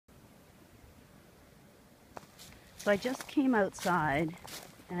So I just came outside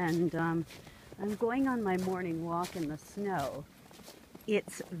and I'm going on my morning walk in the snow.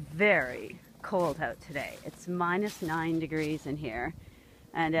 It's very cold out today. It's -9 degrees in here,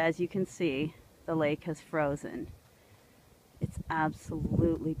 and as you can see, the lake has frozen. It's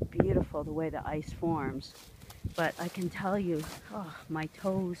absolutely beautiful the way the ice forms, but I can tell you, oh, my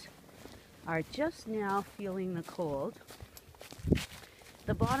toes are just now feeling the cold.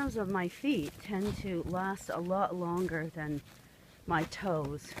 The bottoms of my feet tend to last a lot longer than my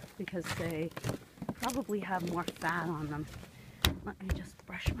toes because they probably have more fat on them. Let me just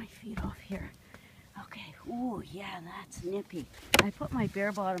brush my feet off here. Okay, ooh, yeah, that's nippy. I put my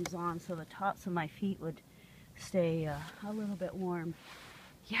bare bottoms on so the tops of my feet would stay a little bit warm.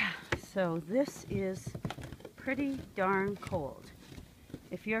 Yeah, so this is pretty darn cold.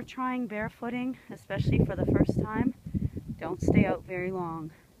 If you're trying barefooting, especially for the first time, don't stay out very long.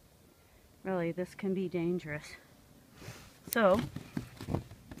 Really, this can be dangerous. So,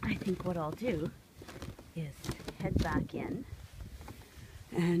 I think what I'll do is head back in.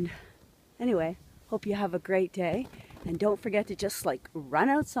 And anyway, hope you have a great day. And don't forget to just like run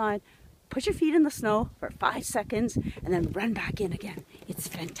outside, put your feet in the snow for 5 seconds, and then run back in again. It's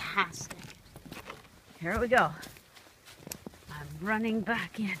fantastic. Here we go. I'm running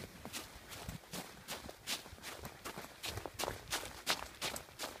back in.